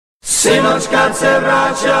Sinoć kad se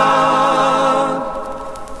vraća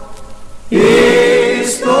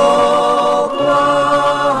iz tog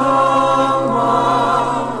plama,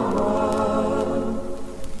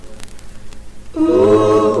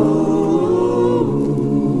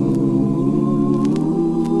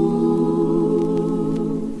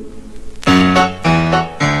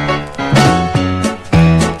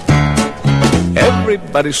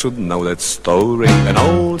 Everybody should know that story, an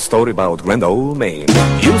old story about grand old man.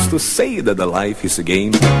 Used to say that the life is a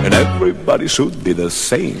game, and everybody should be the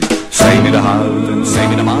same. Same in the heart and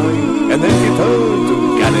same in the mind, and then he turned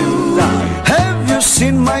to God and died. Have you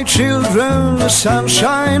seen, my children, the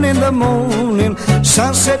sunshine in the morning,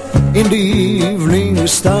 sunset in the evening,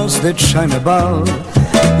 stars that shine above?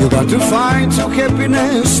 You got to find some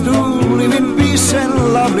happiness to live in peace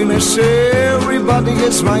and loveliness. Everybody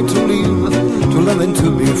has right to live, to love and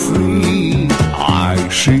to be free. I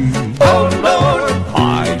see, oh Lord,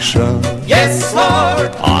 I shall, yes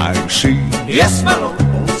Lord, I see, yes my Lord,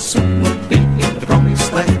 oh soon we'll be in the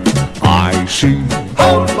promised land. I see,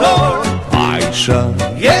 Oh Lord, I shall,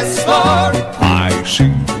 yes Lord, I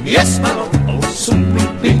see, yes my Lord, oh soon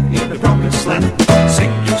we'll be in the promised land.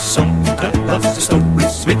 Sing your song, that loves the story,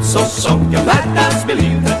 sweet so song, you let us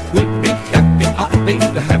believe that we'll be happy up in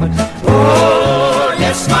the heaven. Oh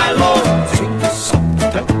yes my Lord, sing your song,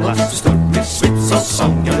 that loves the story, sweet so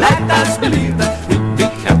song, you let us believe that we'll be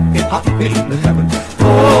happy up in the heaven.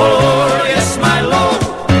 Oh yes my Lord.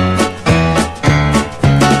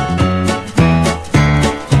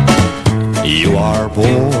 You are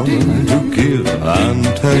born to give and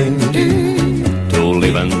take, to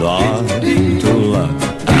live and die, to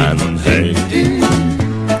love and hate.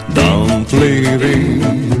 Don't live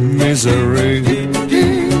in misery,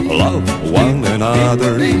 love one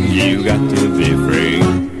another, you got to be free.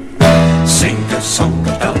 Sing a song,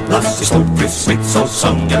 tell us the story, sweet so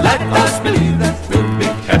song, and let us believe that we'll be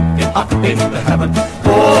happy up in the heaven.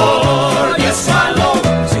 Oh yes my Lord,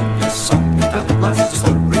 sing a song, tell us the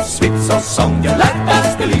story, sweet so song, and let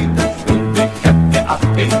us believe that we'll be happy up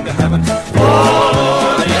in the heaven.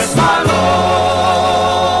 Oh yes my Lord.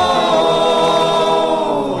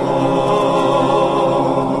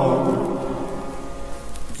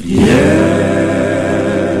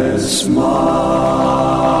 Yes my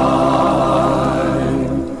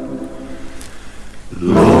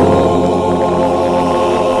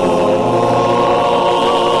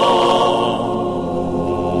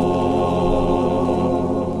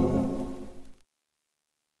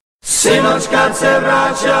Sinoć kad se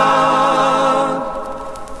vraća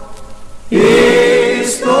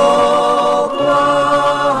iz tog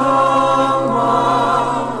plama,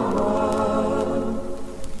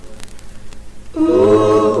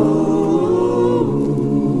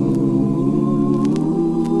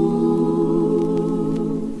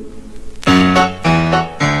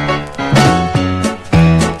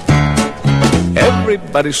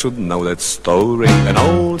 Everybody should know that story, an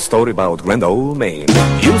old story about grand old man.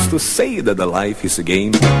 Used to say that the life is a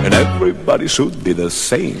game, and everybody should be the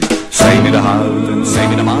same. Same in the heart and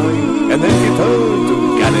same in the mind, and then he turned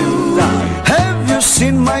to God and died. Have you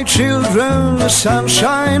seen, my children, the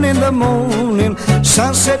sunshine in the morning,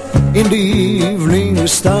 sunset in the evening,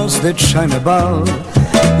 stars that shine above?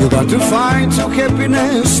 You got to find some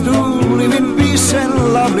happiness to live in peace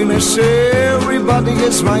and loveliness. Everybody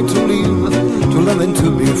has right to live, to love and to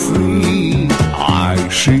be free. I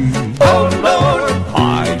see, oh Lord,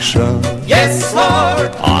 I shall, yes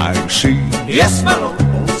Lord, I see, yes my Lord,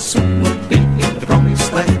 oh soon we'll be in the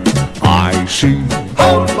promised land. I see,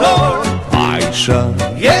 Oh Lord, I shall,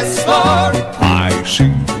 yes Lord, I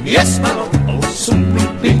see, yes my Lord, oh soon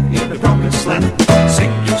we'll be in the promised land.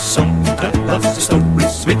 Sing your song, that loves the story,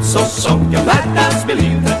 sweet so song, you let us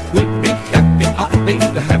believe that we'll be happy up in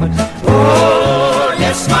the heaven. Oh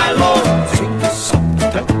yes my Lord, sing your song,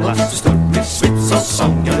 that loves the story, sweet so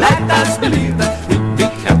song, you let us believe that we'll be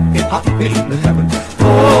happy up in the heaven.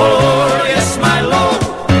 Oh yes my Lord.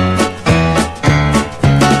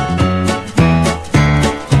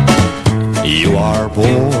 You are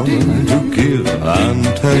born to give and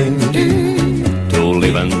take, to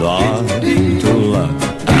live and die, to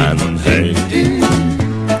love and hate.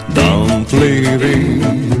 Don't live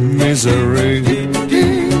in misery,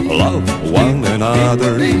 love one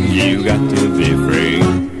another, you got to be free.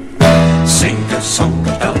 Sing a song,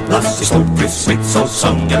 tell us the story, sweet so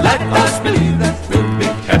song, and let us believe that we'll be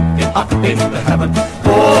happy up in the heaven.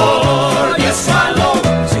 Oh